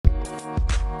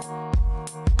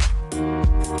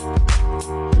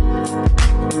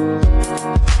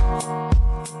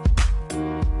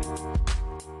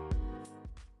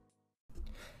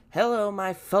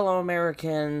my fellow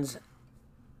Americans.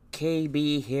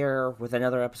 KB here with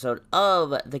another episode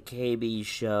of the KB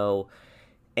Show.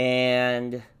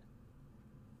 And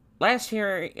last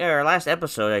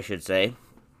episode, I should say,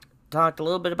 talked a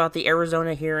little bit about the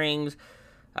Arizona hearings.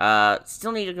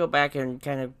 Still need to go back and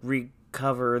kind of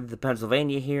recover the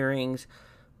Pennsylvania hearings.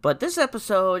 But this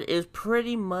episode is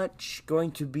pretty much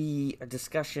going to be a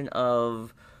discussion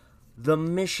of the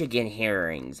Michigan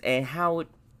hearings and how,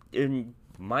 in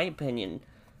my opinion,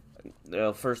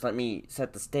 first let me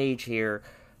set the stage here.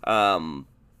 On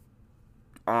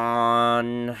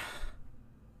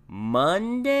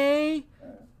Monday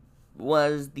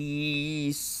was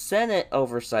the Senate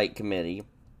Oversight Committee,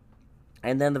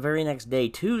 and then the very next day,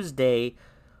 Tuesday,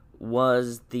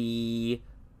 was the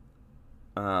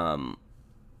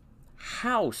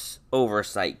House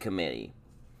Oversight Committee.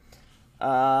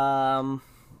 I'm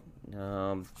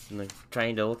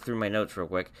trying to look through my notes real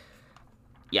quick.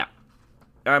 Yeah.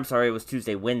 I'm sorry, it was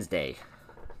Wednesday.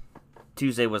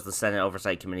 Tuesday was the Senate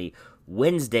Oversight Committee.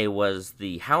 Wednesday was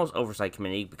the House Oversight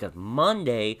Committee, because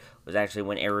Monday was actually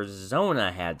when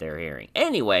Arizona had their hearing.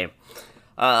 Anyway,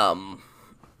 trying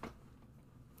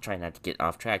not to get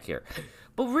off track here.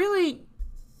 But really,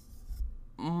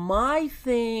 my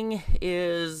thing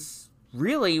is,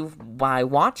 really, by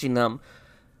watching them,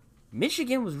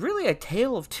 Michigan was really a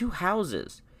tale of two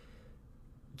houses.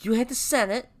 You had the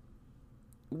Senate,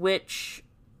 which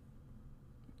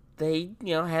they,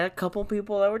 had a couple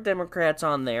people that were Democrats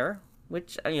on there,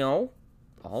 which,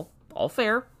 all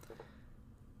fair.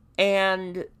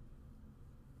 And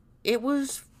it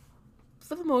was,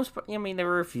 for the most part, there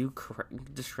were a few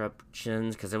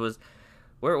disruptions, because it was,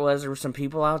 there were some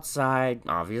people outside,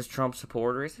 obvious Trump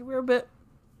supporters, who were a bit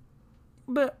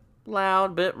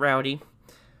loud, bit rowdy.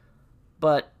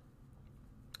 But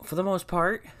for the most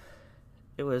part,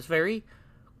 it was very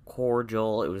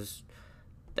cordial. It was,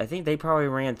 I think they probably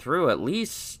ran through at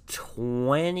least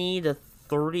 20 to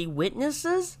 30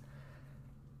 witnesses,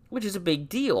 which is a big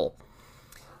deal.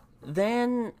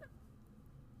 Then,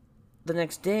 the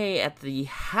next day at the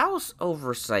House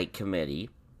Oversight Committee,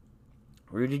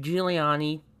 Rudy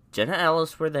Giuliani, Jenna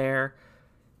Ellis were there.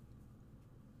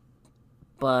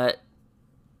 But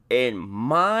in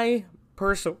my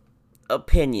personal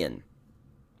opinion,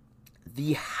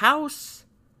 the House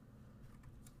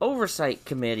Oversight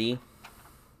Committee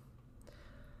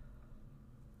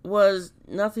was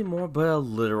nothing more but a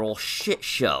literal shit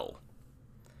show.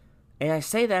 And I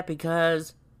say that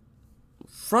because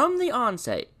from the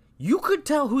onset, you could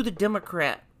tell who the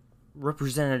Democrat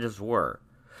representatives were.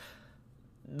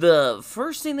 The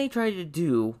first thing they tried to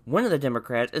do, one of the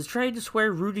Democrats, is try to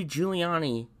swear Rudy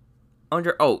Giuliani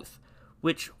under oath,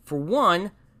 which, for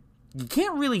one, you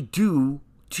can't really do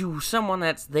to someone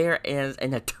that's there as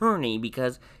an attorney,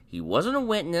 because he wasn't a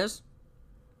witness,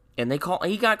 and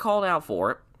he got called out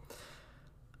for it.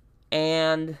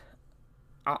 And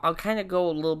I'll kind of go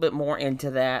a little bit more into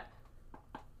that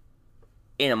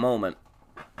in a moment.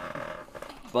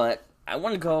 But I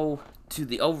want to go to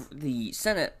the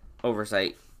Senate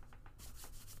Oversight,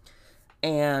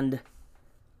 and a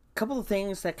couple of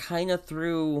things that kind of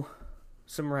threw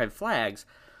some red flags.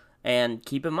 And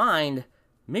keep in mind,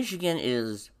 Michigan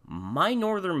is my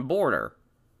northern border.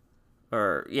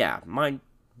 My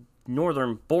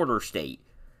northern border state.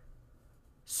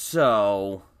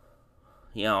 So,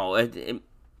 it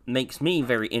makes me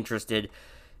very interested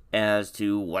as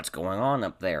to what's going on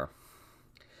up there.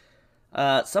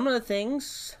 Some of the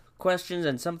questions,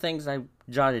 and some things I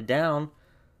jotted down.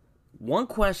 One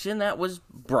question that was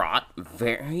brought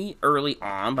very early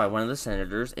on by one of the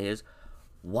senators is,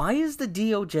 why is the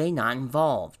DOJ not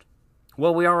involved?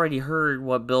 Well, we already heard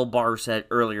what Bill Barr said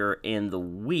earlier in the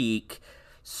week,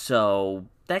 so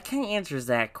that kind of answers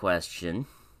that question.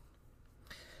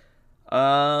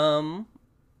 There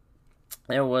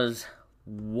was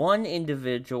one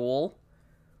individual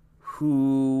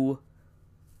who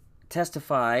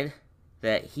testified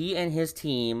that he and his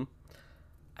team,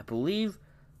 I believe,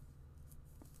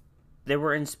 they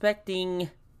were inspecting,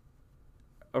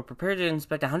 or prepared to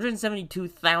inspect,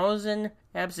 172,000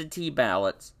 absentee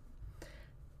ballots.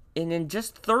 And in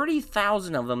just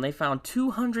 30,000 of them, they found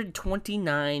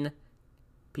 229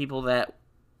 people that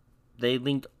they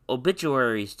linked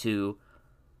obituaries to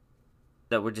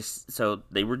that were so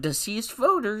they were deceased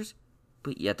voters,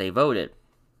 but yet they voted.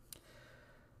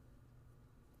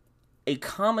 A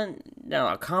common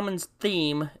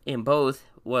theme in both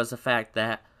was the fact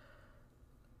that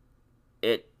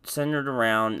it centered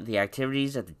around the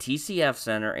activities at the TCF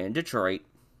Center in Detroit.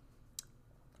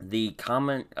 A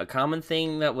common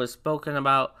thing that was spoken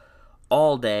about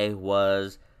all day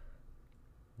was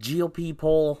GOP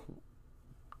poll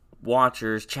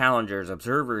watchers, challengers,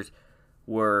 observers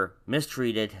were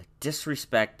mistreated,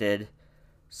 disrespected.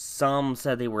 Some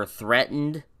said they were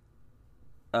threatened.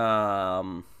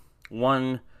 One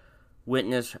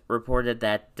witness reported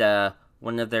that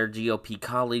one of their GOP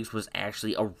colleagues was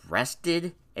actually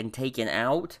arrested and taken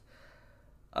out.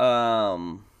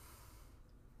 One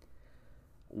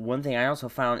thing I also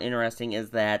found interesting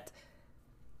is that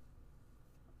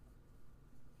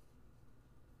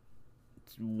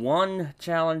one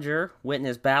challenger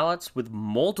witnessed ballots with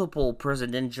multiple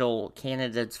presidential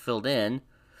candidates filled in,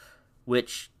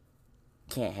 which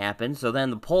can't happen. So then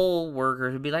the poll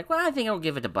workers would be like, well, I think I'll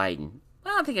give it to Biden.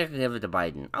 Well, I don't think I can give it to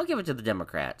Biden. I'll give it to the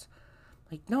Democrats.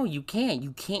 Like, no, you can't.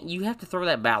 You can't. You have to throw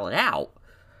that ballot out.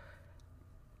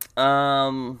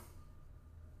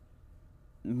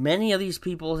 Many of these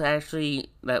people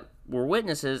actually, that were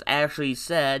witnesses, actually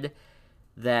said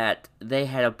that they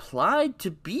had applied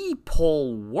to be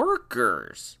poll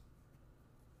workers,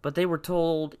 but they were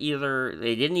told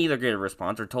they didn't either get a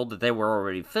response or told that they were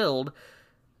already filled,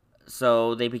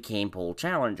 so they became poll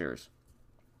challengers.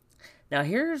 Now,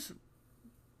 here's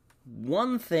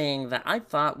one thing that I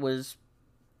thought was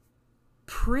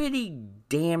pretty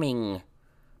damning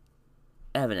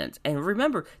evidence. And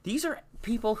remember, these are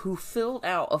people who filled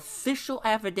out official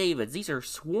affidavits. These are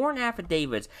sworn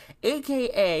affidavits,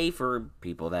 aka, for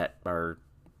people that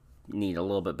need a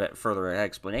little bit further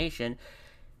explanation,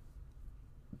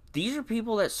 these are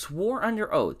people that swore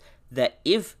under oath that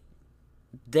if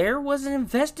there was an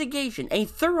investigation, a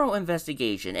thorough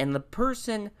investigation, and the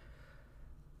person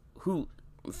who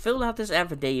filled out this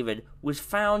affidavit was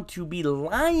found to be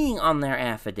lying on their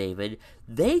affidavit,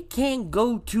 they can't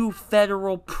go to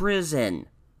federal prison.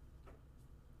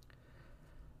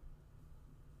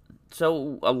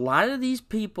 So a lot of these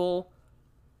people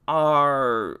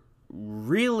are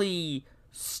really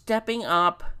stepping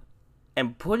up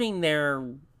and putting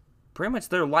pretty much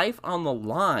their life on the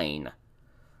line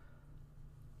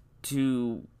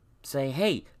to say,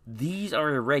 hey, these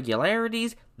are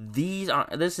irregularities,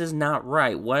 this is not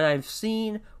right. What I've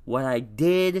seen, what I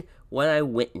did, what I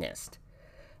witnessed.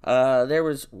 There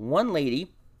was one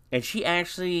lady, and she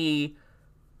actually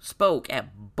spoke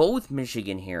at both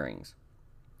Michigan hearings.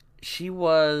 She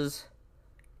was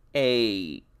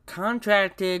a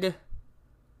contracted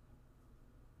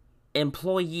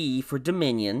employee for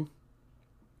Dominion.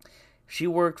 She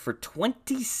worked for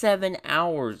 27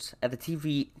 hours at the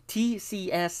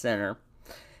TCS Center,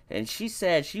 and she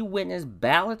said she witnessed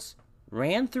ballots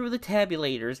ran through the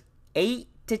tabulators 8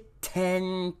 to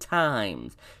 10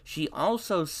 times. She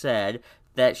also said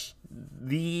that she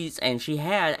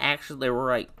had actually, there were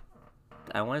like,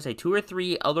 I want to say 2 or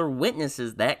 3 other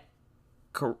witnesses that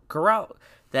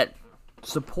that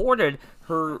supported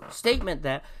her statement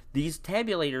that these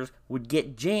tabulators would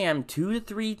get jammed 2 to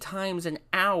 3 times an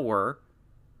hour.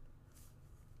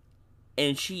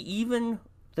 And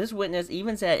this witness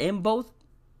even said in both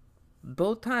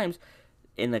times,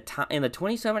 in the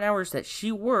 27 hours that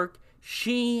she worked,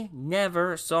 she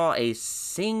never saw a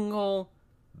single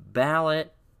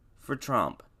ballot for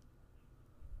Trump.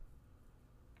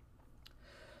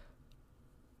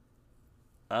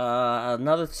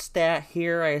 Another stat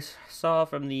here I saw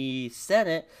from the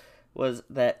Senate was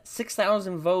that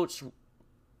 6,000 votes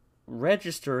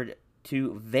registered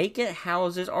to vacant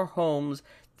houses or homes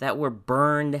that were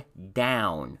burned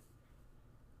down.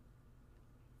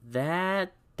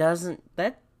 That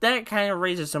kind of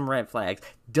raises some red flags.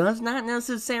 Does not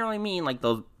necessarily mean, like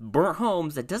those burnt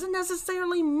homes, that doesn't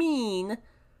necessarily mean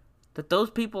that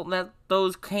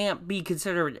those can't be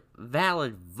considered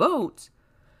valid votes,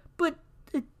 but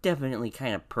it definitely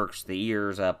kind of perks the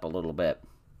ears up a little bit.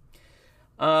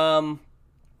 One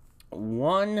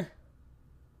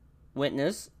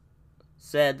witness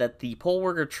said that the poll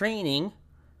worker training,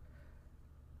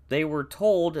 they were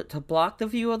told to block the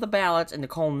view of the ballots and to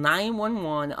call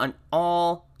 911 on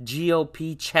all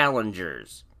GOP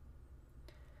challengers.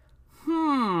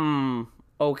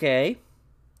 Okay.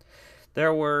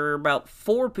 There were about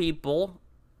 4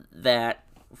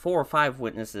 or 5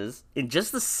 witnesses in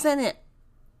just the Senate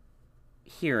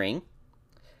hearing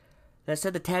that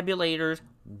said the tabulators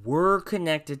were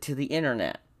connected to the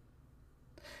internet.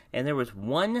 And there was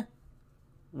one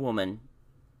woman,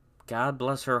 God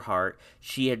bless her heart,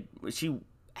 she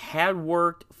had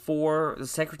worked for the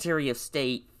Secretary of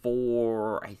State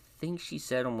for, I think she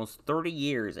said, almost 30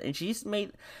 years. And she's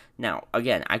made, now,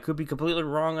 again, I could be completely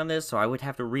wrong on this, so I would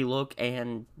have to relook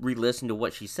and re-listen to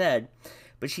what she said.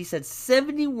 But she said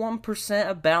 71%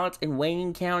 of ballots in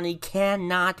Wayne County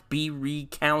cannot be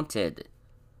recounted.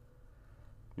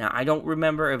 Now, I don't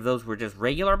remember if those were just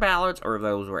regular ballots or if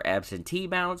those were absentee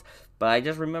ballots, but I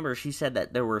just remember she said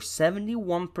that there were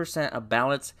 71% of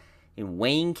ballots in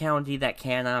Wayne County that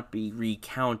cannot be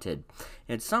recounted.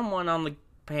 And someone on the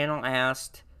panel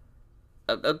asked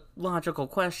a logical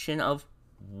question of,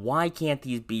 why can't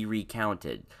these be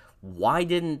recounted? Why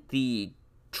didn't the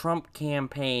Trump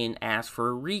campaign ask for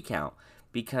a recount?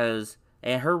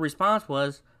 And her response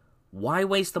was, why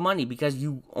waste the money? Because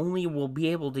you only will be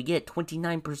able to get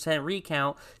 29%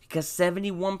 recount, because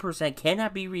 71%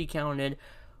 cannot be recounted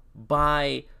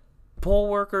by poll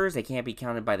workers. They can't be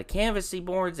counted by the canvassing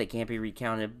boards. They can't be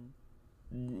recounted,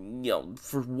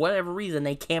 for whatever reason,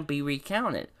 they can't be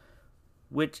recounted.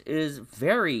 Which is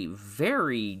very,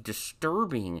 very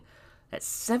disturbing that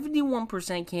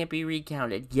 71% can't be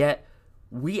recounted, yet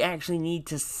we actually need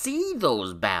to see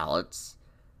those ballots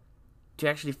to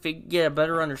actually get a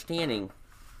better understanding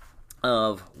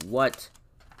of what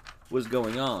was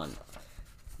going on.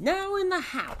 Now in the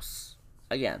House,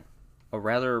 again, a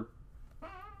rather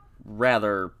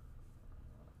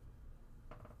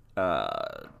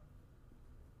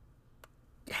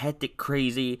hectic,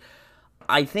 crazy.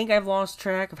 I think I've lost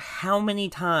track of how many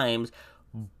times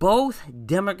both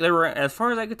as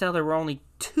far as I could tell, there were only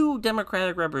 2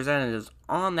 Democratic representatives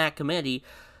on that committee,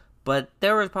 but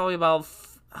there was probably about,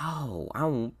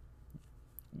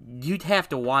 you'd have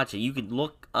to watch it. You could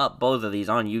look up both of these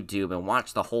on YouTube and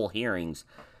watch the whole hearings,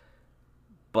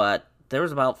 but there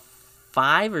was about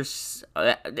 5 or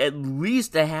at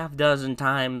least a half dozen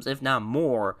times, if not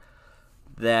more,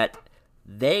 that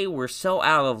they were so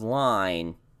out of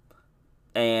line,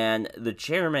 and the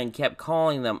chairman kept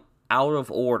calling them out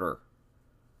of order.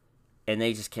 And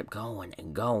they just kept going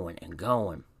and going and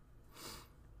going.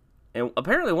 And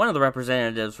apparently one of the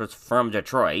representatives was from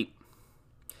Detroit.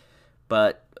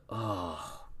 But,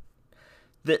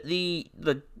 the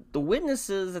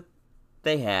witnesses that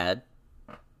they had,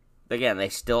 again,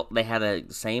 they had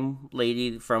a same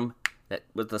lady that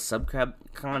was the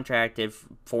subcontracted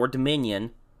for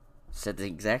Dominion, said the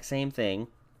exact same thing.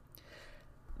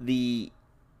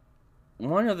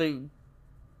 One of the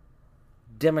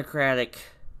Democratic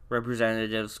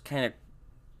representatives kind of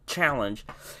challenged,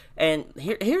 and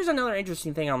here's another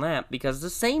interesting thing on that, because the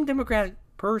same Democratic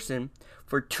person,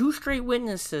 for 2 straight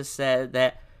witnesses, said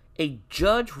that a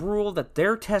judge ruled that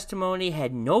their testimony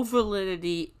had no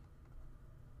validity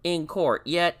in court,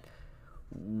 yet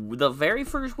the very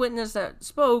first witness that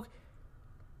spoke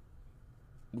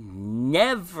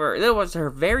that was her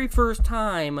very first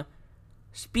time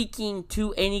speaking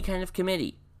to any kind of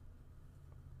committee.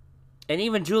 And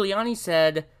even Giuliani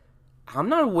said, I'm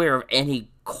not aware of any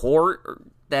court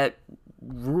that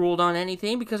ruled on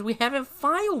anything because we haven't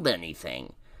filed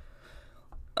anything.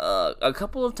 A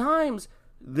couple of times,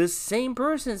 this same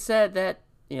person said that,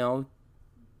 they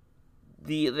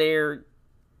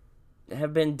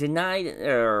have been denied,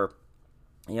 or,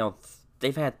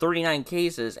 they've had 39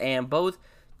 cases, and both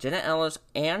Jenna Ellis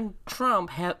and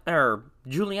Giuliani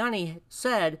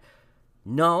said,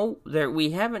 no,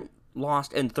 we haven't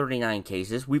lost in 39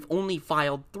 cases. We've only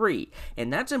filed 3.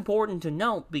 And that's important to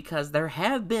note because there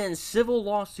have been civil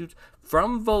lawsuits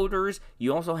from voters.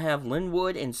 You also have Lynn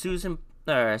Wood and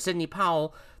Sidney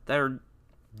Powell that are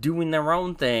doing their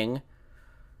own thing.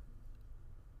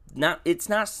 And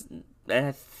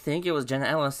I think it was Jenna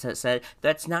Ellis that said,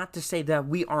 that's not to say that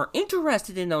we aren't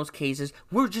interested in those cases.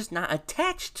 We're just not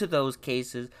attached to those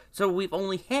cases. So we've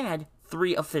only had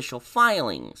 3 official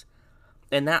filings.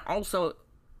 And that also,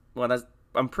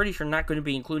 I'm pretty sure not going to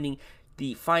be including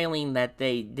the filing that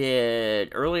they did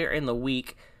earlier in the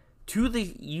week to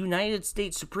the United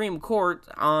States Supreme Court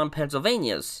on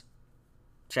Pennsylvania's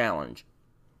challenge.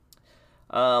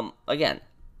 Again,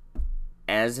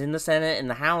 as in the Senate and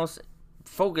the House,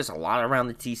 focus a lot around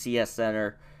the TCS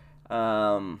Center.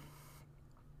 But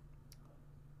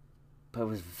it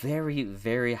was very,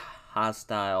 very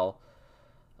hostile.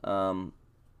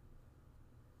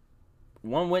 One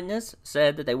witness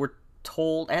said that they were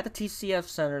told at the TCF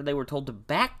Center, they were told to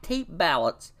backtape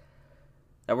ballots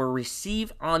that were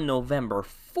received on November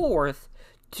 4th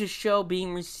to show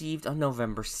being received on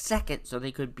November 2nd so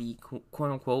they could be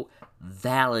quote-unquote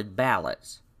valid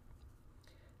ballots.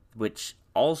 Which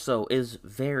also is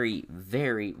very,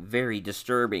 very, very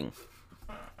disturbing.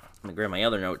 Let me grab my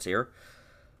other notes here.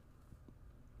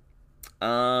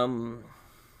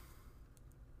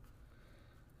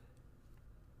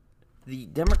 The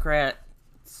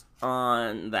Democrats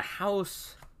on the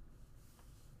House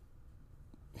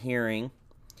hearing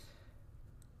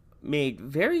made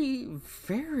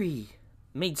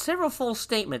several false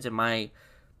statements, in my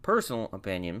personal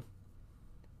opinion.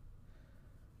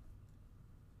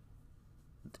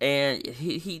 And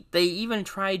they even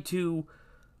tried to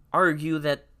argue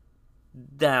that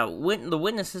the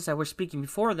witnesses that were speaking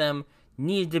before them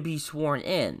needed to be sworn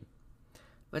in.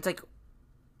 But it's like,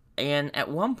 and at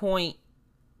one point,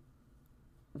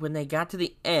 when they got to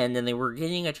the end and they were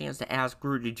getting a chance to ask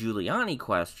Rudy Giuliani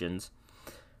questions,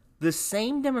 the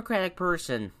same Democratic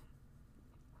person,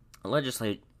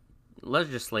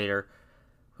 legislator,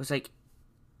 was like,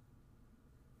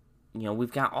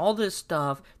 we've got all this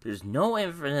stuff, there's no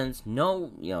evidence,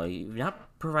 you've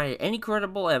not provided any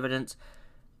credible evidence,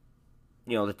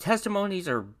 the testimonies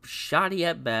are shoddy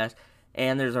at best,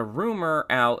 and there's a rumor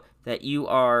out that you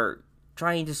are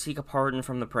trying to seek a pardon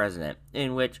from the president,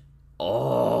 in which,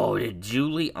 did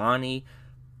Giuliani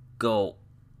go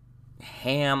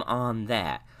ham on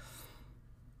that?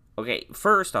 Okay,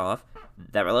 first off,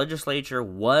 that legislature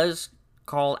was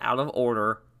called out of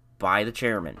order by the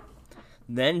chairman.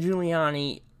 Then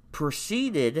Giuliani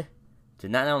proceeded to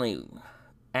not only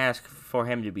ask for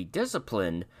him to be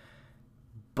disciplined,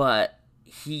 but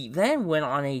he then went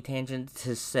on a tangent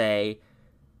to say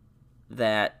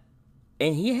that,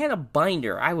 and he had a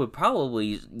binder, I would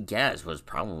probably guess was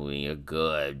probably a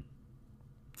good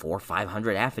 400 or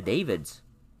 500 affidavits.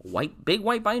 Big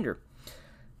white binder.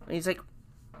 And he's like,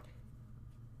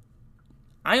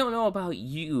 I don't know about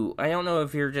you. I don't know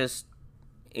if you're just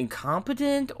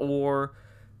incompetent or,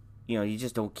 you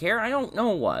just don't care. I don't know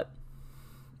what.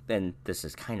 Then this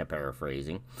is kind of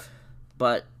paraphrasing.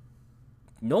 But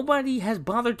nobody has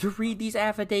bothered to read these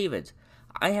affidavits.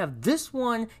 I have this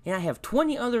one, and I have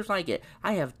 20 others like it.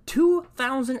 I have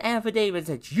 2,000 affidavits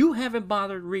that you haven't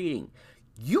bothered reading.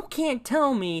 You can't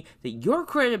tell me that your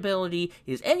credibility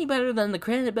is any better than the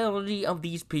credibility of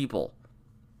these people.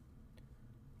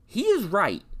 He is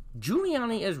right.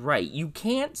 Giuliani is right. You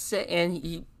can't say, and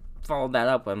he followed that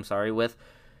up, with,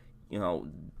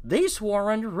 they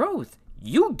swore under oath.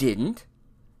 You didn't.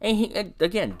 And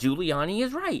again, Giuliani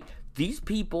is right. These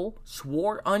people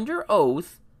swore under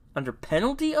oath, under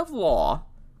penalty of law,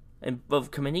 and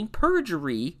of committing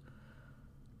perjury,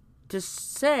 to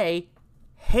say,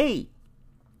 hey,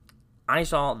 I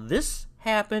saw this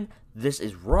happen, this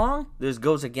is wrong, this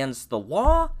goes against the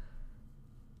law,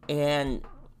 and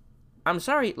I'm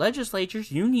sorry,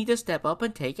 legislatures, you need to step up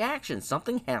and take action.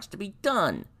 Something has to be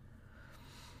done.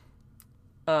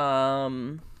 Now,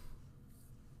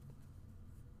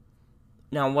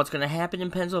 what's going to happen in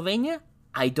Pennsylvania?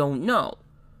 I don't know.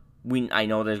 I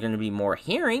know there's going to be more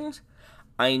hearings.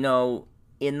 I know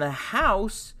in the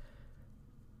House,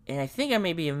 and I think I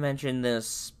maybe have mentioned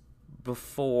this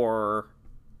before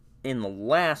in the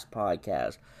last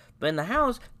podcast, but in the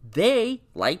House, they,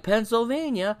 like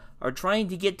Pennsylvania, are trying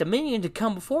to get Dominion to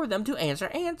come before them to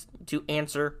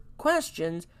answer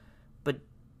questions, but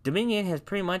Dominion has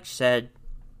pretty much said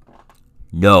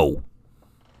no.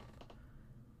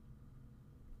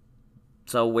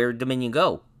 So where'd Dominion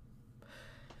go?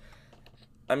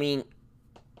 I mean,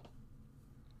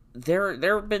 there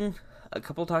have been a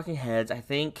couple talking heads. I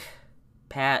think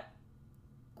Pat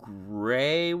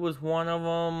Gray was one of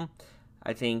them.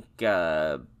 I think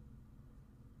a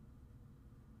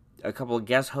couple of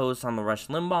guest hosts on the Rush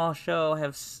Limbaugh show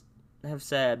have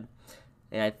said,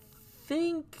 and I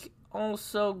think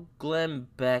also Glenn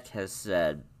Beck has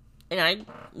said, and I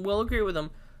will agree with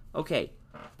them. Okay,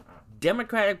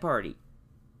 Democratic Party.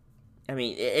 I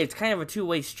mean, it's kind of a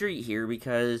two-way street here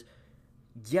because,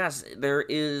 yes, there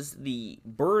is the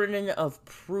burden of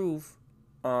proof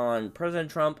on President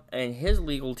Trump and his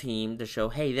legal team to show,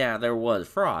 hey, yeah, there was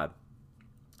fraud.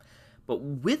 But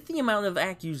with the amount of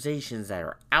accusations that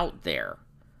are out there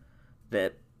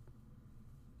that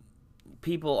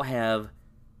people have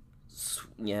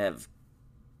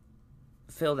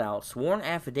filled out sworn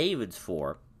affidavits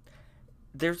for,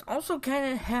 there's also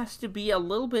kind of has to be a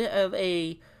little bit of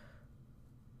a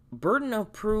burden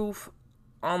of proof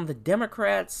on the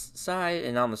Democrats' side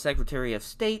and on the Secretary of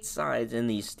State's side in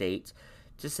these states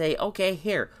to say, okay,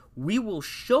 here, we will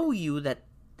show you that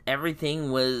everything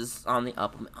was on the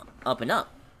up and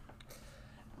up.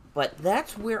 But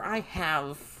that's where I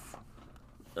have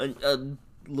a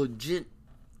legit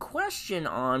question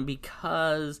on,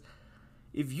 because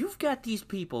if you've got these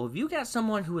people, if you've got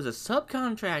someone who is a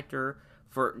subcontractor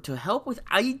to help with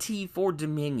IT for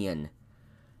Dominion,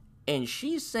 and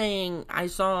she's saying, I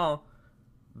saw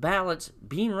ballots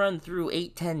being run through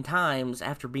 8-10 times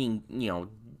after being,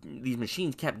 these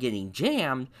machines kept getting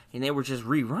jammed, and they were just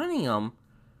rerunning them.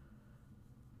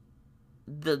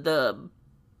 The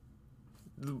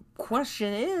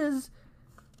question is,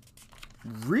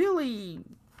 really,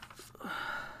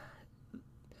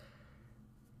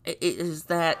 is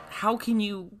that how can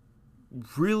you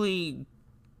really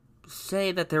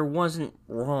say that there wasn't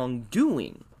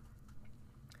wrongdoing.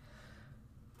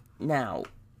 Now,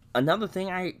 another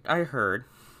thing I heard,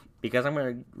 because I'm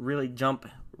going to really jump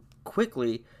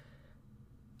quickly,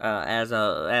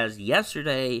 as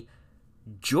yesterday,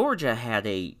 Georgia had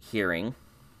a hearing.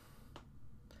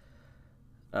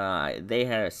 They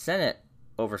had a Senate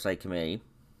Oversight Committee.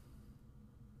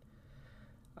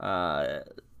 And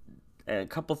a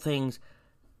couple things.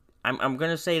 I'm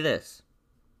going to say this.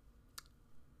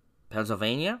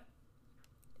 Pennsylvania,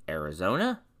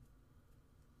 Arizona,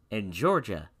 and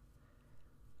Georgia.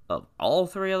 Of all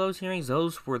three of those hearings,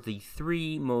 those were the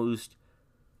three most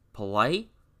polite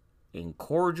and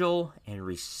cordial and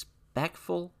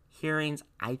respectful hearings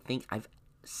I think I've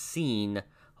seen of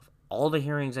all the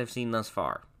hearings I've seen thus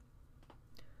far.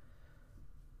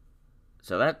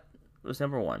 So that was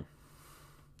number one.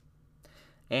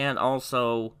 And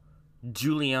also,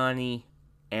 Giuliani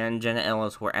and Jenna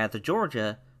Ellis were at the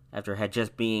Georgia after had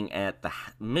just being at the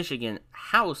Michigan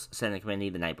House Senate Committee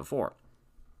the night before.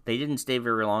 They didn't stay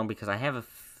very long because I had a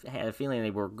feeling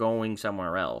they were going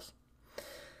somewhere else.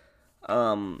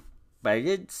 But I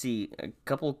did see a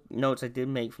couple notes I did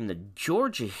make from the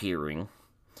Georgia hearing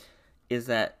is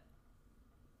that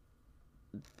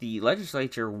the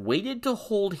legislature waited to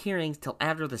hold hearings till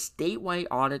after the statewide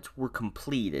audits were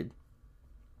completed.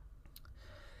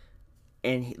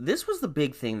 And this was the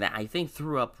big thing that I think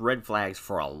threw up red flags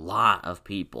for a lot of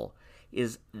people,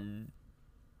 is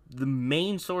the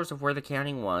main source of where the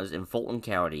counting was in Fulton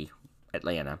County,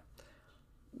 Atlanta,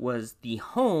 was the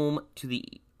home to the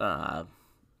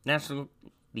National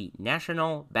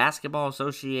Basketball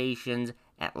Association's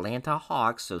Atlanta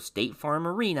Hawks, so State Farm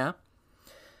Arena.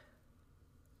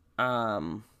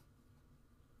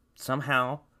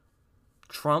 Somehow,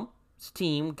 Trump's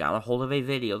team got a hold of a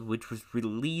video which was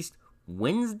released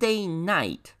Wednesday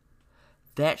night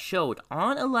that showed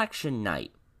on election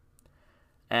night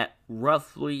at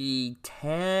roughly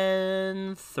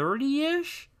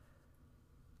 10:30-ish,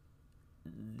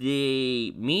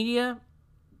 the media,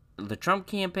 the Trump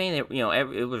campaign, it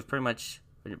was pretty much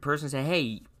the person said,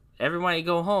 "Hey, everybody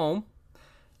go home."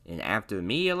 And after the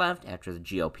media left, after the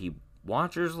GOP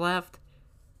watchers left,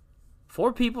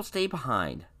 4 people stayed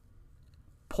behind,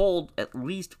 pulled at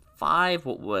least 5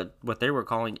 what they were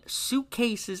calling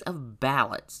suitcases of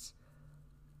ballots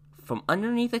from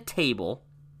underneath a table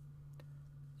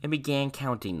and began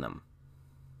counting them.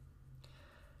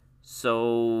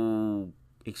 So,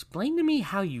 explain to me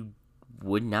how you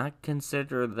would not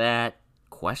consider that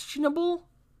questionable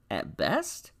at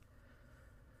best?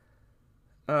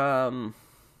 There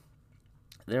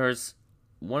was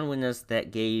one witness that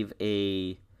gave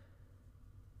a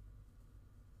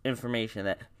information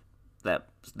that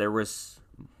there was,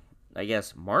 I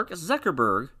guess, Mark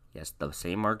Zuckerberg, yes, the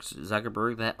same Mark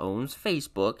Zuckerberg that owns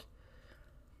Facebook,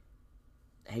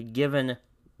 had given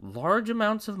large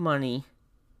amounts of money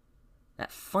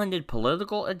that funded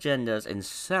political agendas in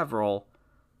several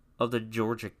of the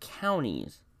Georgia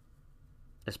counties,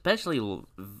 especially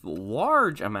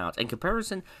large amounts. In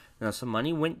comparison, some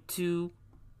money went to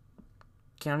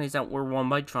counties that were won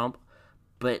by Trump,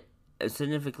 but a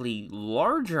significantly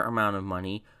larger amount of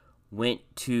money went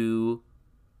to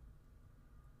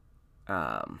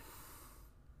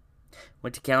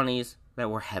counties that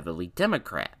were heavily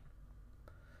Democrat,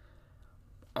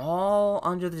 all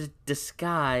under the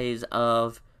disguise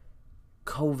of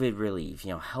COVID relief,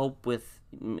 help with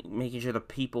making sure the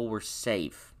people were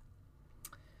safe.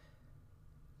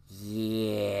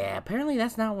 Yeah, apparently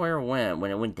that's not where it went.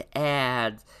 When it went to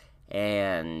ads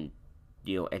and,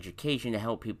 education to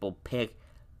help people pick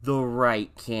the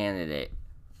right candidate.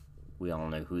 We all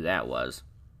know who that was.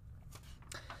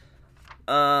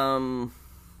 So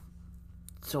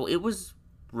it was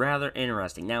rather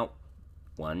interesting. Now,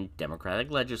 one Democratic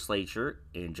legislature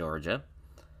in Georgia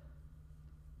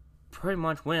pretty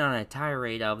much went on a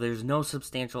tirade of there's no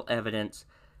substantial evidence.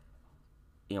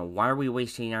 Why are we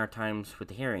wasting our times with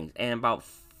the hearings? And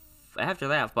after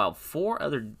that, about 4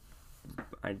 other,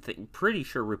 I think, pretty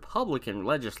sure Republican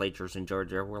legislatures in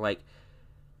Georgia were like,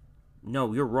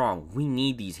 no, you're wrong. We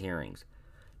need these hearings.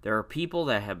 There are people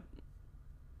that have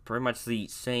pretty much the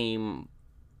same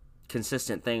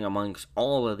consistent thing amongst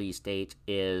all of these states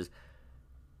is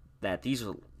that these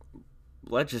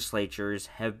legislatures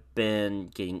have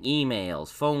been getting emails,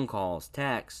 phone calls,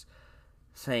 texts,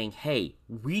 saying, hey,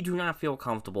 we do not feel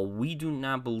comfortable. We do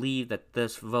not believe that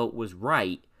this vote was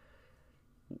right,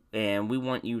 and we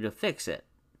want you to fix it.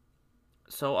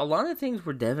 So a lot of things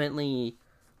were definitely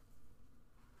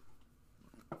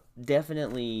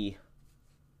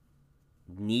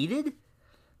needed.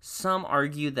 Some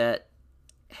argue that,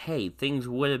 hey, things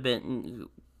would have been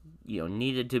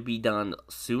needed to be done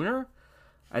sooner.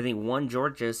 I think one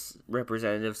Georgia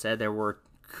representative said there were,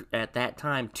 at that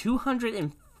time,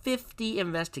 250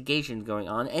 investigations going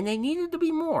on, and they needed to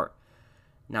be more.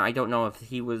 Now, I don't know if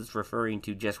he was referring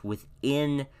to just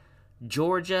within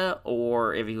Georgia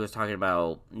or if he was talking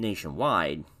about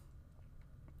nationwide.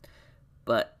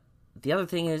 But the other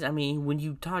thing is, when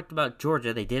you talked about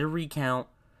Georgia, they did a recount,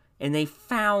 and they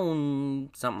found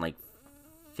something like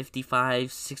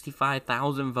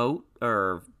 65,000 vote,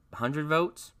 or 100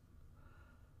 votes.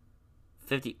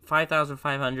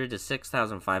 5,500 to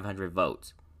 6,500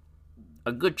 votes.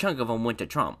 A good chunk of them went to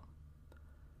Trump.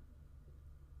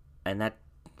 And that,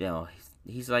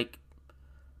 he's like,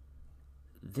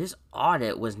 this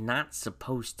audit was not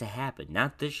supposed to happen.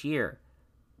 Not this year.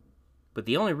 But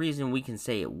the only reason we can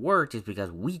say it worked is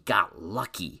because we got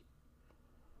lucky.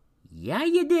 Yeah,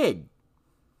 you did.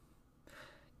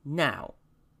 Now,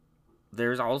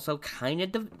 there's also kind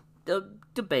of the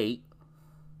debate.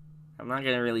 I'm not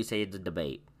going to really say it's a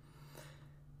debate.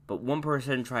 But one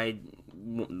person tried,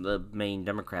 the main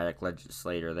Democratic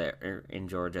legislator there in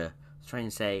Georgia, was trying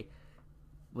to say,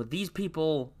 well, these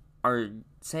people are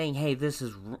saying, hey, this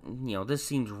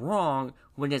seems wrong,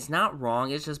 when it's not wrong,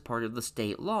 it's just part of the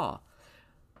state law.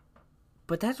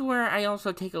 But that's where I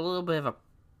also take a little bit of a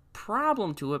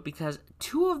problem to it, because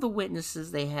two of the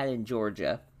witnesses they had in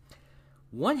Georgia,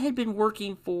 one had been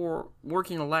working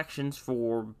elections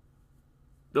for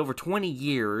over 20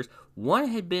 years. One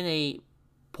had been a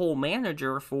poll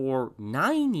manager for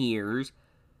 9 years.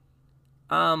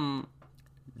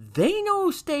 They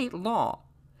know state law.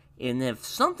 And if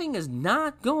something is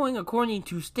not going according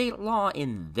to state law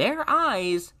in their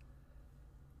eyes,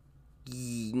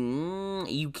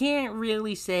 you can't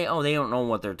really say, oh, they don't know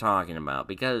what they're talking about.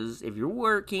 Because if you're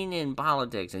working in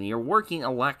politics and you're working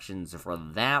elections for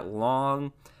that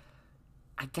long,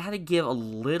 I gotta give a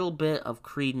little bit of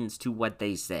credence to what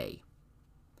they say.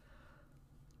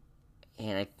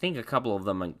 And I think a couple of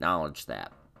them acknowledge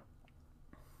that.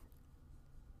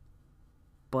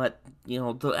 But,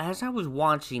 as I was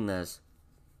watching this,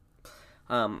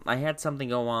 I had something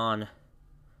go on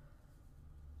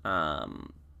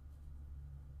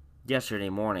yesterday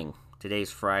morning.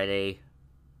 Today's Friday,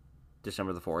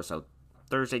 December the 4th. So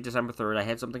Thursday, December 3rd, I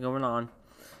had something going on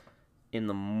in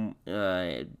the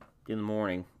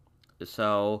morning.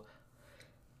 So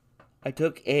I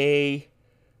took a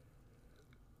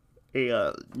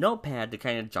notepad to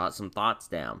kind of jot some thoughts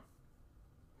down.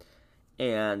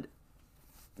 And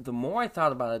the more I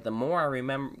thought about it, the more I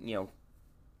remember,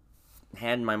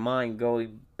 had my mind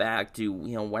going back to,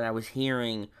 what I was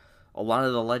hearing a lot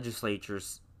of the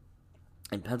legislatures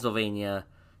in Pennsylvania,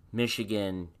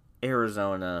 Michigan,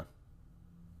 Arizona,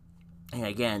 and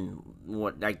again,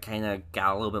 what I kind of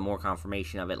got a little bit more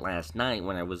confirmation of it last night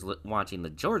when I was watching the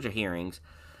Georgia hearings,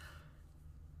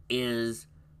 is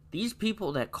these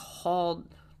people that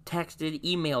called, texted,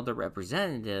 emailed the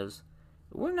representatives,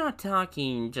 we're not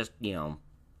talking just, 2-3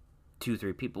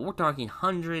 people. We're talking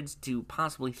hundreds to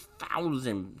possibly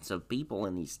thousands of people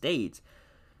in these states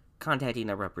contacting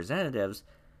their representatives.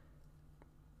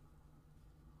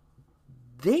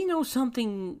 They know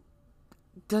something's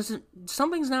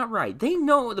not right.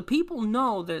 The people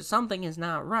know that something is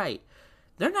not right.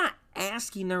 They're not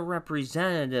asking their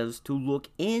representatives to look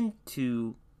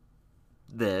into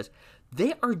this.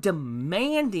 They are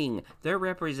demanding their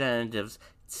representatives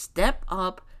step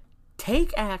up,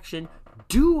 take action,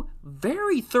 do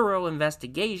very thorough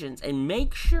investigations, and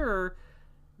make sure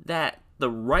that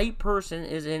the right person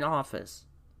is in office.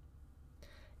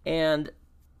 And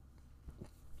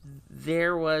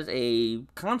there was a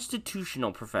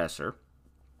constitutional professor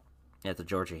at the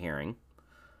Georgia hearing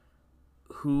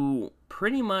who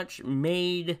pretty much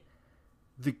made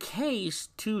the case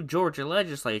to Georgia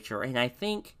legislature, and I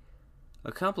think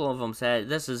a couple of them said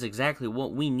this is exactly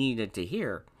what we needed to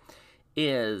hear,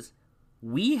 is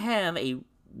we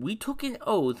took an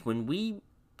oath when we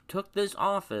took this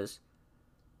office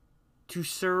to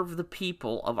serve the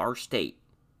people of our state.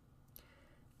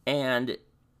 And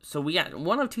so we got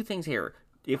one of two things here.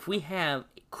 If we have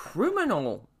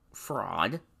criminal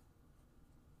fraud,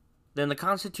 then the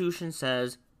Constitution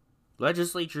says,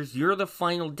 legislatures, you're the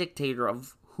final dictator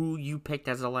of who you picked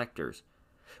as electors.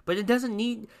 But it doesn't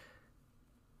need,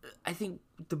 I think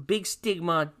the big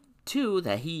stigma, too,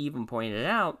 that he even pointed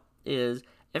out, is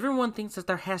everyone thinks that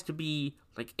there has to be,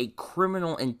 like, a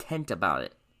criminal intent about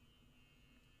it.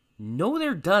 No,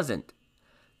 there doesn't.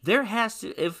 There has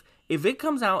to, if it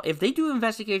comes out, if they do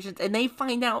investigations and they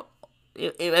find out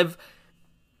if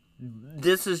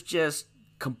this is just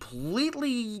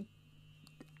completely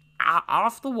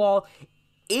off the wall,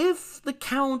 if the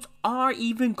counts are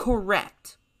even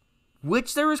correct,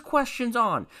 which there is questions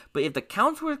on, but if the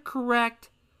counts were correct,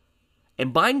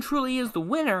 and Biden truly is the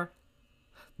winner,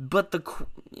 but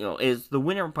is the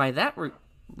winner by that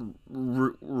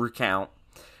recount,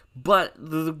 but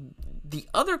the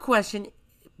other question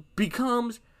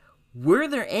becomes, were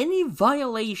there any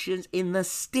violations in the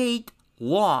state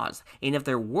laws? And if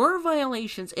there were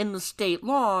violations in the state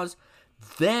laws,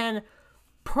 then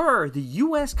per the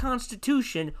U.S.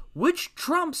 Constitution, which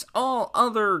trumps all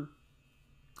other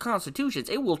constitutions,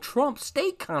 it will trump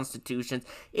state constitutions.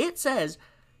 It says,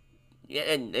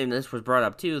 and this was brought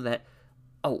up too, that,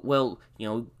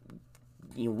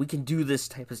 we can do this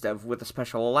type of stuff with a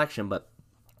special election, but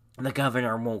the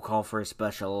governor won't call for a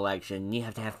special election. You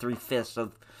have to have 3/5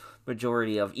 of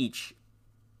majority of each,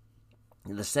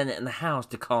 the Senate and the House,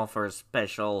 to call for a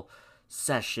special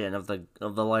session of the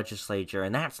legislature,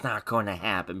 and that's not going to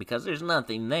happen because there's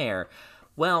nothing there.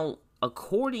 Well,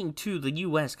 according to the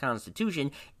U.S.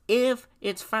 Constitution, if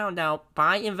it's found out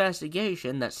by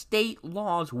investigation that state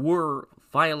laws were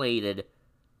violated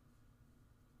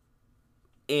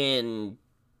in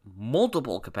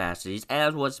multiple capacities,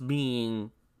 as was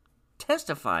being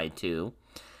testified to,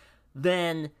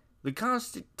 then the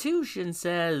Constitution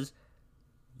says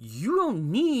you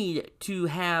don't need to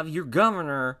have your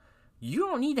governor, you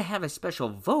don't need to have a special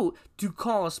vote to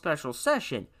call a special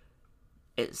session.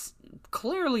 It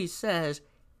clearly says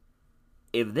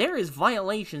if there is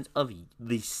violations of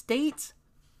the state's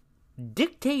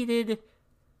dictated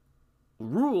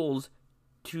rules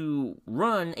to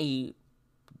run a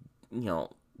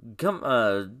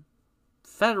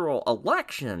federal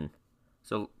election,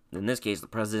 so in this case the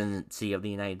presidency of the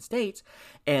United States,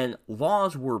 and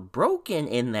laws were broken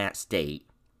in that state,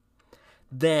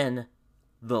 then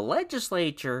the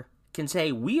legislature can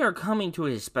say we are coming to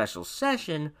a special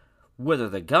session whether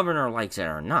the governor likes it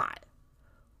or not.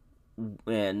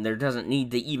 And there doesn't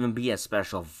need to even be a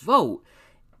special vote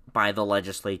by the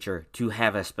legislature to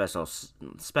have a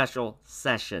special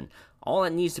session. All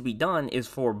that needs to be done is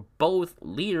for both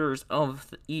leaders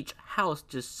of each house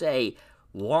to say,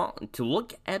 to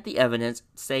look at the evidence,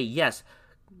 say, yes,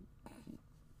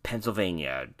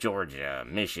 Pennsylvania, Georgia,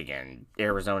 Michigan,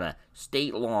 Arizona,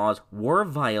 state laws were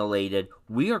violated.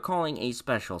 We are calling a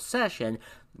special session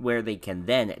where they can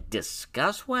then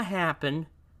discuss what happened,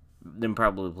 then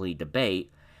probably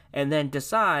debate, and then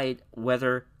decide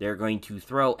whether they're going to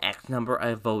throw X number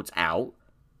of votes out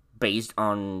based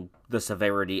on the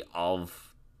severity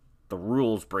of the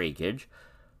rules breakage,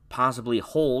 possibly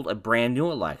hold a brand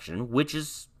new election, which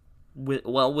is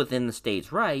well within the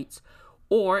state's rights,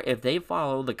 or if they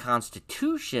follow the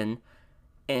Constitution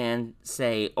and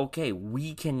say, okay,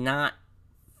 we cannot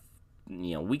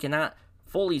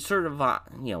fully certify,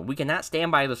 we cannot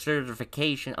stand by the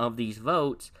certification of these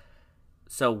votes,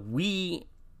 so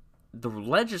the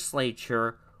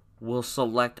legislature will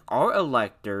select our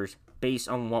electors based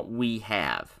on what we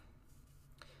have.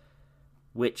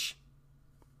 Which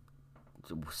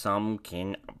some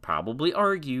can probably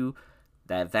argue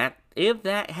that if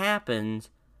that happens,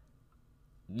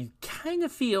 you kind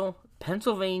of feel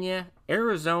Pennsylvania,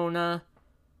 Arizona,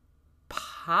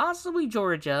 possibly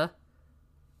Georgia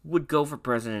would go for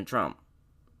President Trump.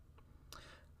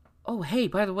 Oh, hey,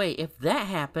 by the way, if that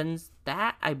happens,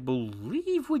 that, I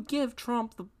believe, would give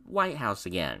Trump the White House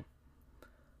again.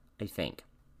 I think.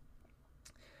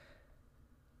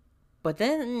 But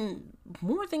then,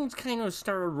 more things kind of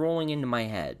started rolling into my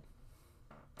head.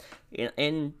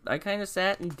 And I kind of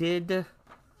sat and did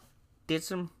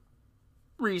some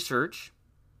research.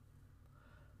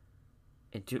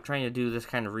 And trying to do this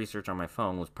kind of research on my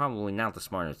phone was probably not the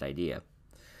smartest idea.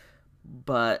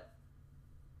 But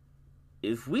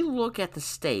if we look at the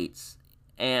states,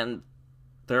 and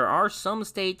there are some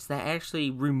states that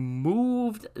actually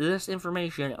removed this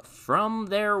information from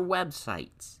their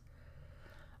websites.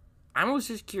 I was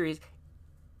just curious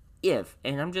if,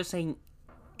 and I'm just saying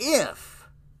if,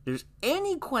 there's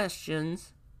any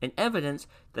questions and evidence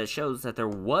that shows that there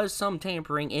was some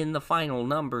tampering in the final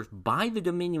numbers by the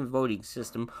Dominion voting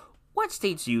system, what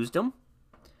states used them?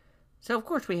 So, of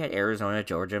course, we had Arizona,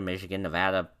 Georgia, Michigan,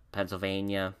 Nevada,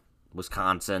 Pennsylvania,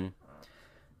 Wisconsin.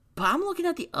 But I'm looking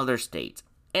at the other states,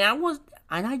 and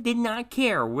I did not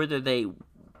care whether they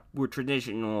were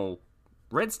traditional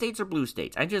red states or blue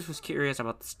states. I just was curious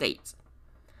about the states.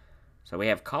 So we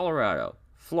have Colorado,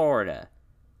 Florida,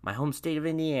 my home state of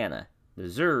Indiana,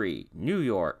 Missouri, New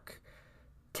York,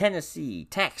 Tennessee,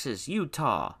 Texas,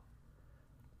 Utah.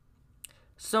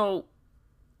 So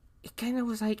it kind of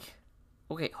was like,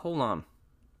 okay, hold on.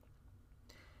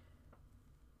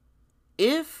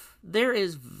 If there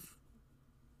is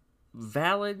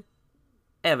valid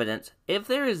evidence, if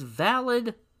there is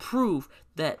valid proof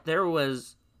that there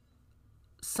was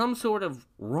some sort of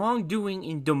wrongdoing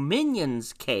in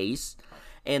Dominion's case,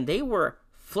 and they were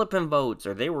flipping votes,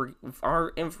 or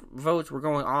our votes were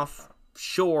going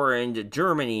offshore into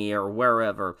Germany or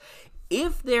wherever,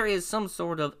 if there is some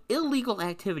sort of illegal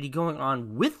activity going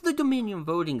on with the Dominion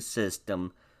voting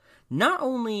system, not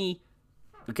only,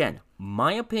 again,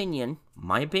 my opinion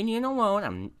alone,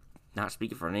 I'm not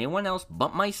speaking for anyone else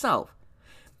but myself,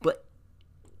 but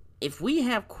if we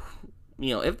have,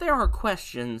 if there are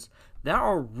questions that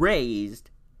are raised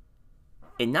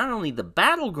in not only the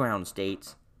battleground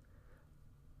states,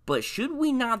 but should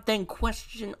we not then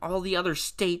question all the other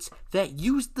states that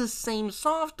use the same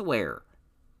software?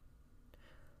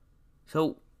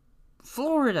 So,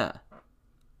 Florida,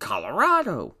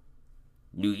 Colorado,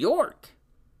 New York,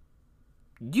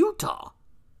 Utah.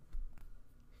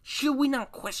 Should we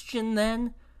not question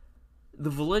then the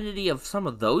validity of some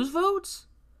of those votes?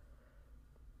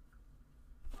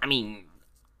 I mean,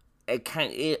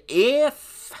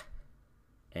 if,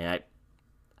 and I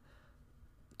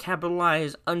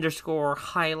capitalize, underscore,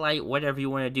 highlight, whatever you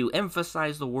want to do,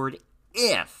 emphasize the word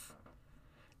if,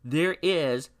 there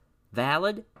is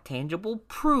valid, tangible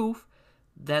proof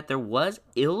that there was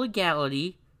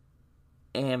illegality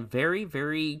and very,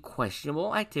 very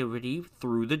questionable activity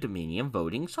through the Dominion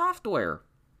voting software,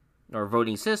 or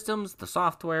voting systems, the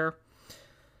software.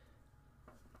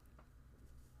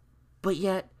 But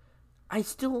yet, I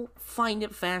still find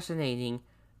it fascinating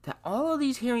that all of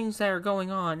these hearings that are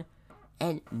going on,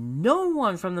 and no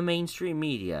one from the mainstream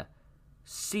media,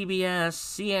 CBS,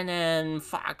 CNN,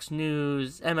 Fox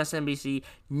News, MSNBC,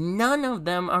 none of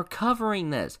them are covering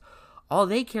this. All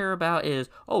they care about is,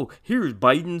 oh, here's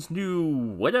Biden's new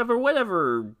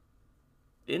whatever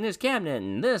in his cabinet,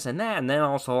 and this and that, and then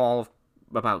also all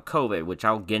about COVID, which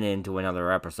I'll get into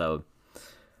another episode.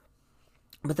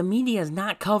 But the media is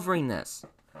not covering this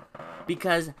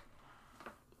because,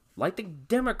 like the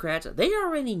Democrats, they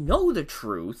already know the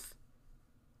truth.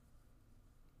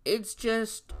 It's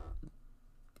just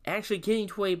actually getting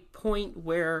to a point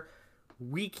where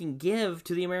we can give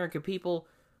to the American people,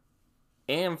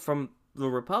 and from the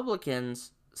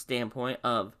Republicans' standpoint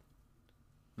of,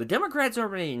 the Democrats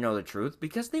already know the truth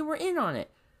because they were in on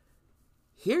it.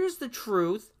 Here's the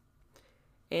truth,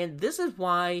 and this is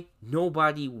why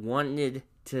nobody wanted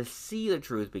to see the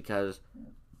truth, because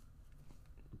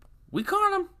we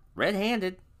caught them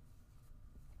red-handed.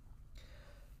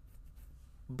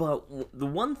 But the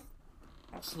one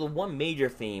major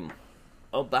theme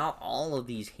about all of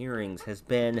these hearings has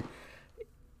been,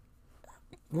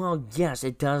 well, yes,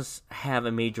 it does have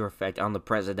a major effect on the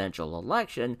presidential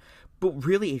election, but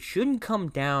really it shouldn't come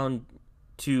down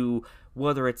to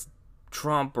whether it's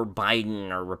Trump or Biden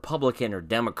or Republican or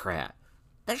Democrat.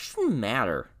 That shouldn't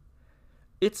matter.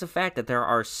 It's the fact that there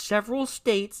are several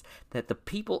states that the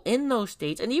people in those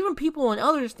states, and even people in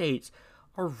other states,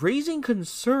 are raising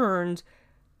concerns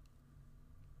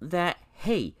that,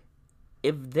 hey,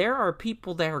 if there are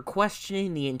people that are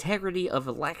questioning the integrity of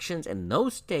elections in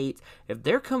those states, if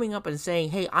they're coming up and saying,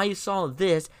 hey, I saw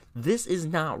this is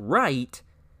not right,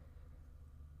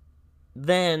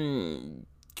 then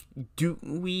do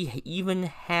we even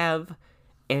have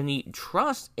any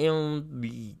trust in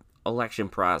the election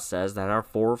process that our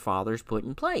forefathers put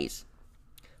in place?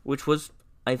 Which was,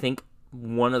 I think,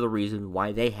 one of the reasons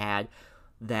why they had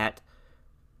that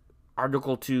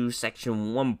Article 2,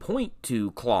 Section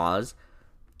 1.2 clause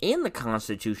in the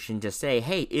Constitution to say,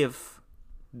 hey, if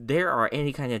there are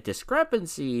any kind of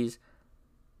discrepancies,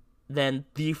 then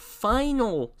the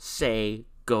final say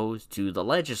goes to the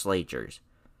legislatures.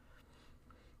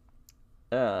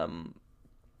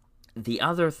 The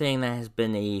other thing that has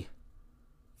been a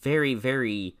very,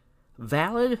 very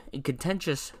valid and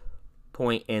contentious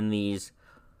point in these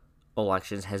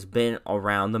elections has been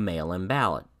around the mail-in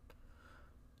ballot.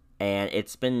 And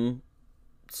it's been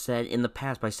said in the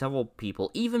past by several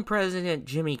people, even President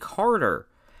Jimmy Carter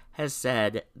has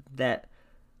said that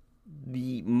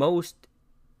the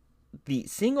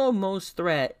single most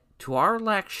threat to our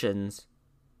elections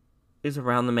is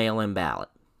around the mail-in ballot.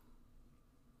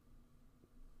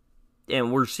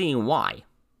 And we're seeing why.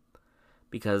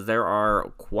 Because there are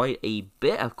quite a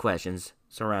bit of questions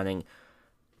surrounding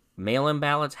mail-in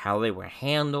ballots, how they were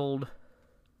handled,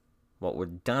 what were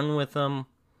done with them.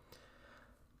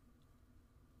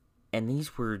 And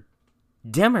these were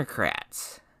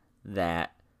Democrats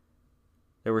that,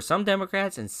 there were some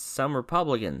Democrats and some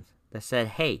Republicans that said,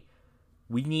 hey,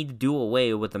 we need to do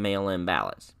away with the mail-in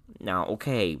ballots. Now,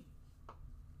 okay,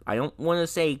 I don't want to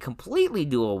say completely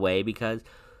do away, because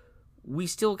we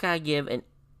still gotta give an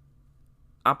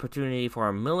opportunity for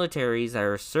our militaries that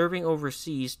are serving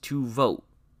overseas to vote.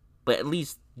 But at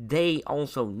least they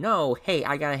also know, hey,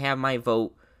 I gotta have my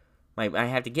vote. I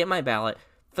have to get my ballot,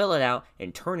 fill it out,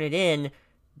 and turn it in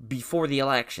before the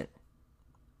election.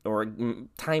 Or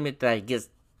time it that it gets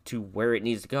to where it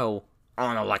needs to go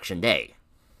on election day.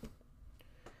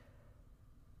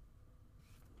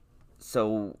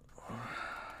 So,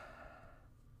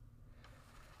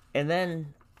 and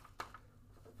then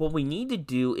what we need to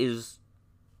do is,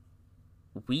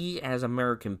 we as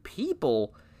American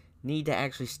people need to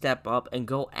actually step up and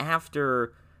go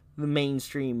after the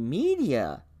mainstream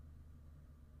media,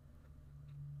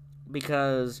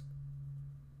 because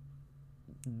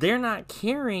they're not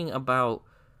caring about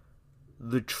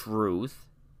the truth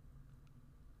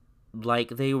like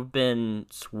they've been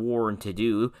sworn to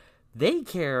do. They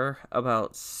care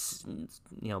about,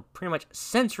 pretty much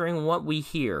censoring what we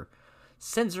hear,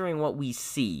 censoring what we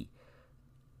see,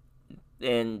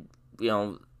 and,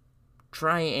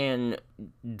 try and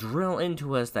drill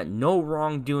into us that no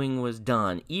wrongdoing was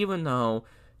done, even though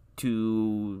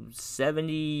to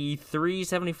 73,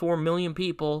 74 million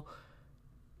people,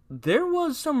 there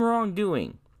was some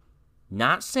wrongdoing.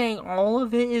 Not saying all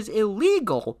of it is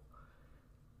illegal,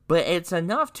 but it's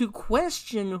enough to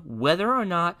question whether or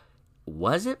not,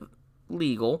 was it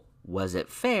legal, was it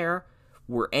fair,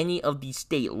 were any of the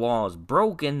state laws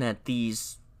broken that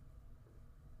these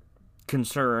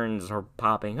concerns are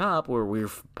popping up, or we're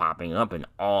popping up in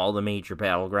all the major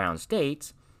battleground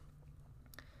states.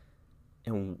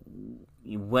 And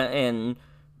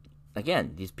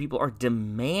again, these people are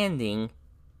demanding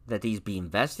that these be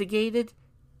investigated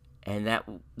and that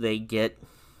they get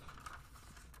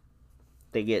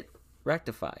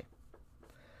rectified.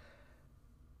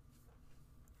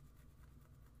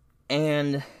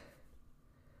 And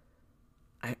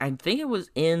I think it was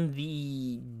in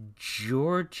the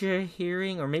Georgia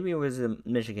hearing, or maybe it was a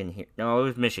Michigan hearing. No, it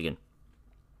was Michigan.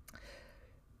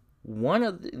 One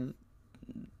of the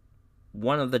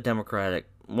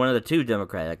two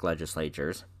Democratic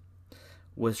legislatures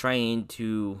was trying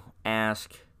to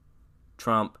ask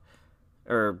Trump,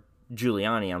 or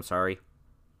Giuliani,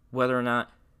 whether or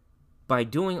not, by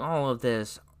doing all of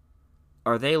this,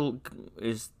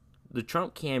 is the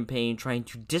Trump campaign trying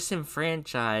to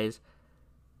disenfranchise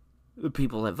the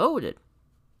people that voted?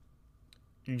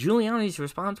 Giuliani's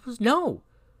response was, no,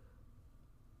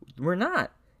 we're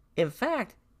not. In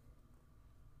fact,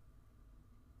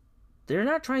 they're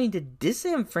not trying to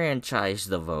disenfranchise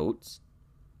the votes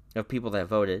of people that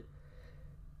voted,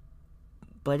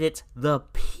 but it's the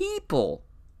people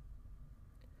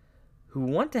who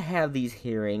want to have these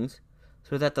hearings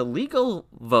so that the legal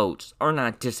votes are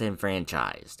not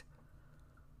disenfranchised,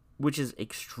 which is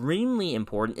extremely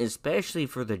important, especially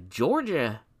for the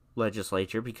Georgia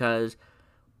legislature, because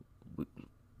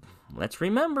let's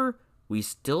remember, we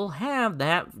still have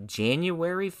that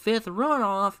January 5th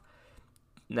runoff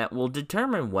that will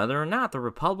determine whether or not the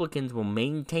Republicans will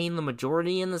maintain the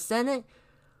majority in the Senate,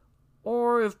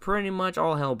 or if pretty much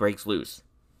all hell breaks loose.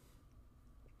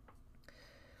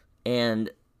 And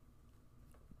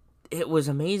it was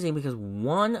amazing because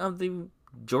one of the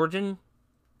Georgian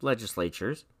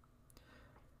legislatures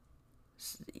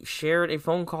shared a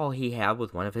phone call he had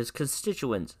with one of his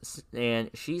constituents, and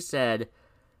she said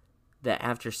that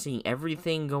after seeing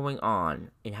everything going on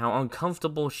and how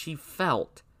uncomfortable she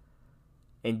felt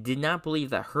and did not believe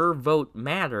that her vote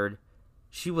mattered,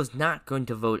 she was not going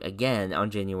to vote again on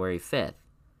January 5th.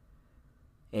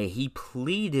 And he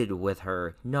pleaded with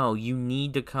her, no, you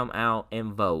need to come out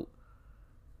and vote,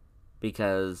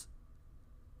 because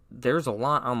there's a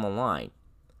lot on the line.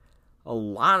 A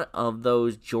lot of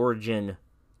those Georgian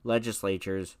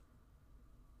legislatures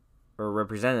or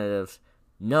representatives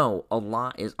know a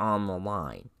lot is on the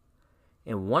line.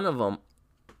 And one of them,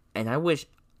 and I wish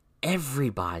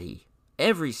every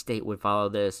state would follow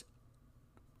this,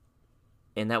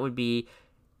 and that would be,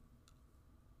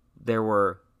 there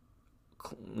were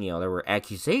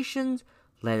accusations,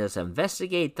 let us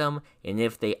investigate them, and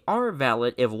if they are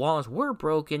valid, if laws were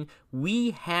broken, we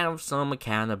have some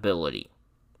accountability.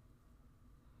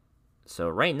 So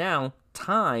right now,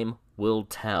 time will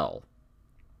tell.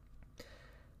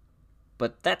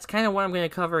 But that's kind of what I'm going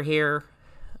to cover here.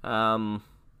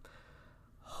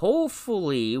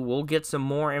 Hopefully, we'll get some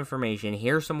more information,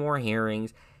 hear some more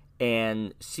hearings,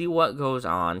 and see what goes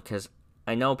on, because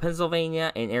I know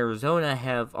Pennsylvania and Arizona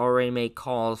have already made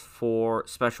calls for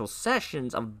special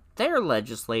sessions of their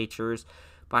legislatures,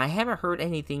 but I haven't heard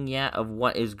anything yet of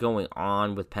what is going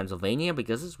on with Pennsylvania,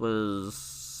 because this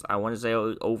was, I want to say,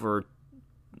 over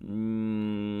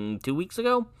 2 weeks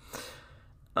ago,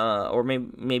 or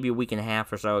maybe a week and a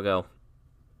half or so ago.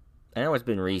 I know it's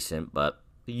been recent, but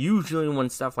usually when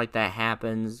stuff like that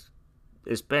happens,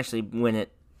 especially when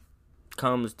it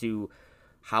comes to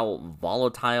how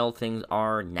volatile things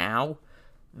are now,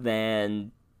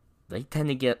 then they tend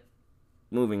to get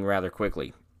moving rather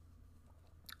quickly.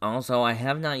 Also, I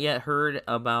have not yet heard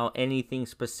about anything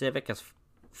specific as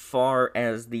far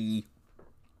as the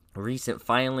recent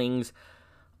filings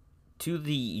to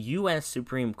the U.S.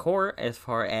 Supreme Court as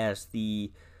far as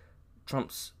the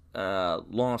Trump's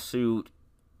lawsuit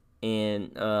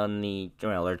in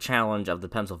their challenge of the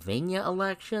Pennsylvania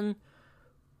election.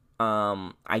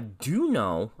 I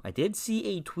did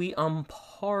see a tweet on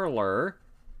Parler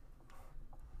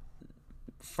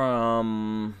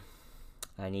from,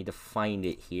 I need to find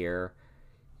it here.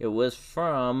 It was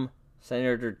from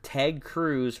Senator Ted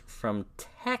Cruz from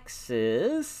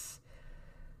Texas.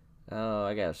 Oh,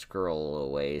 I gotta scroll a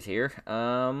little ways here.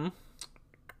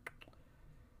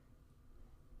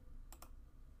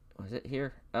 Was it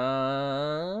here?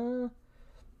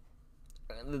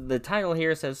 The title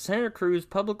here says, Senator Cruz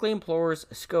publicly implores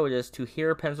SCOTUS to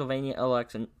hear Pennsylvania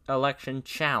election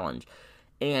challenge.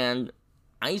 And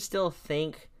I still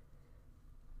think,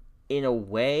 in a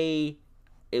way,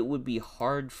 it would be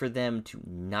hard for them to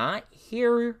not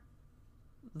hear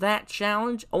that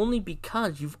challenge, only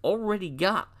because you've already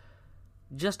got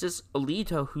Justice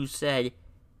Alito who said,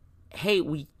 hey,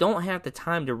 we don't have the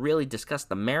time to really discuss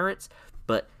the merits,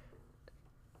 but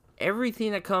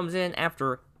everything that comes in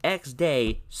after X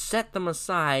day, set them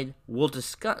aside, we'll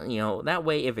discuss, that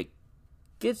way if it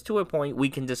gets to a point, we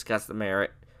can discuss the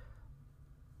merit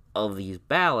of these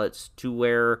ballots to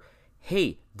where,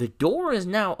 hey, the door is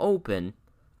now open,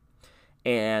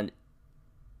 and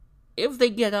if they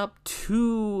get up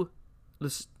to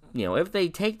this, if they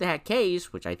take that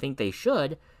case, which I think they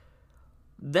should,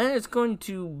 then it's going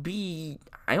to be,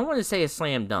 I don't want to say a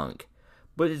slam dunk,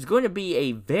 but it's going to be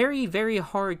a very, very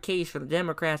hard case for the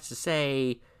Democrats to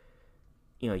say,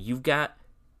 you've got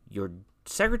your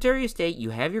Secretary of State, you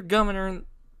have your governor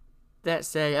that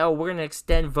said, oh, we're going to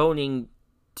extend voting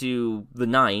to the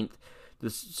 9th. The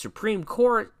Supreme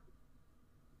Court,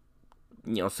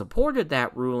 supported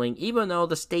that ruling, even though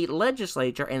the state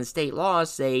legislature and state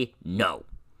laws say no.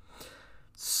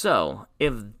 So,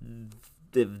 if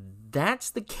that's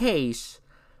the case,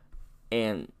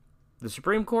 and the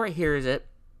Supreme Court hears it,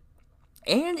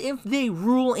 and if they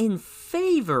rule in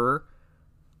favor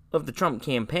of the Trump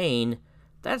campaign,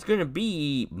 that's going to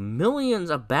be millions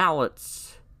of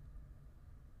ballots,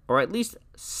 or at least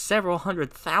several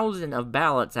 100,000 of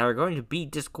ballots that are going to be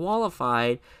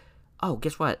disqualified. Oh,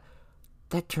 guess what?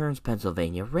 That turns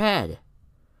Pennsylvania red.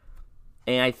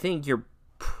 And I think you're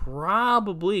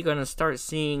probably going to start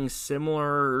seeing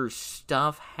similar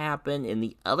stuff happen in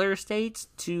the other states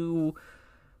to,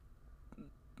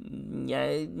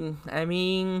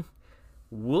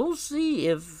 we'll see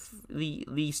if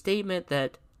the statement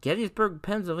that Gettysburg,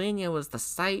 Pennsylvania was the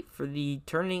site for the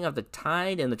turning of the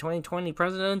tide in the 2020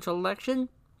 presidential election.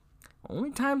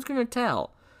 Only time's going to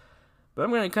tell. But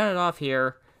I'm going to cut it off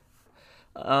here.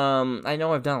 I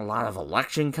know I've done a lot of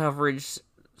election coverage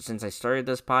since I started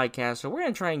this podcast, so we're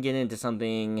going to try and get into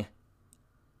something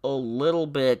a little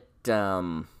bit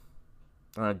on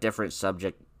a different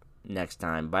subject next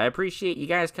time. But I appreciate you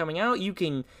guys coming out. You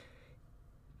can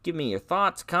give me your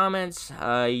thoughts, comments.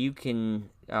 I'll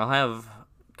have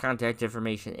contact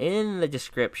information in the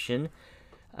description.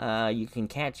 You can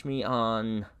catch me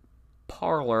on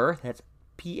Parler. That's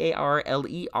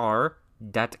PARLER.com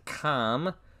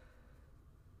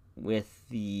with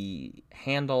the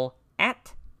handle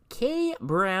at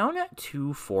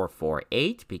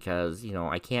KBrown2448 because,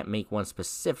 I can't make one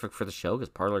specific for the show because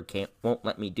Parler won't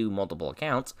let me do multiple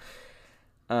accounts.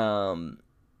 And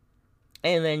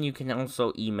then you can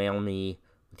also email me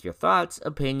with your thoughts,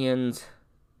 opinions,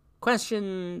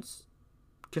 questions,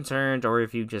 concerns, or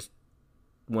if you just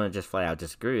want to just flat out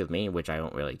disagree with me, which I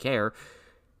don't really care,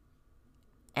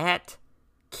 at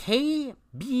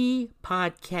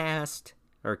kbpodcast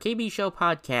or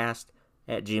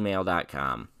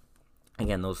kbshowpodcast@gmail.com.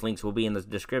 Again, those links will be in the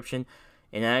description,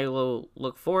 and I will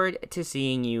look forward to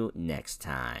seeing you next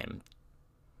time.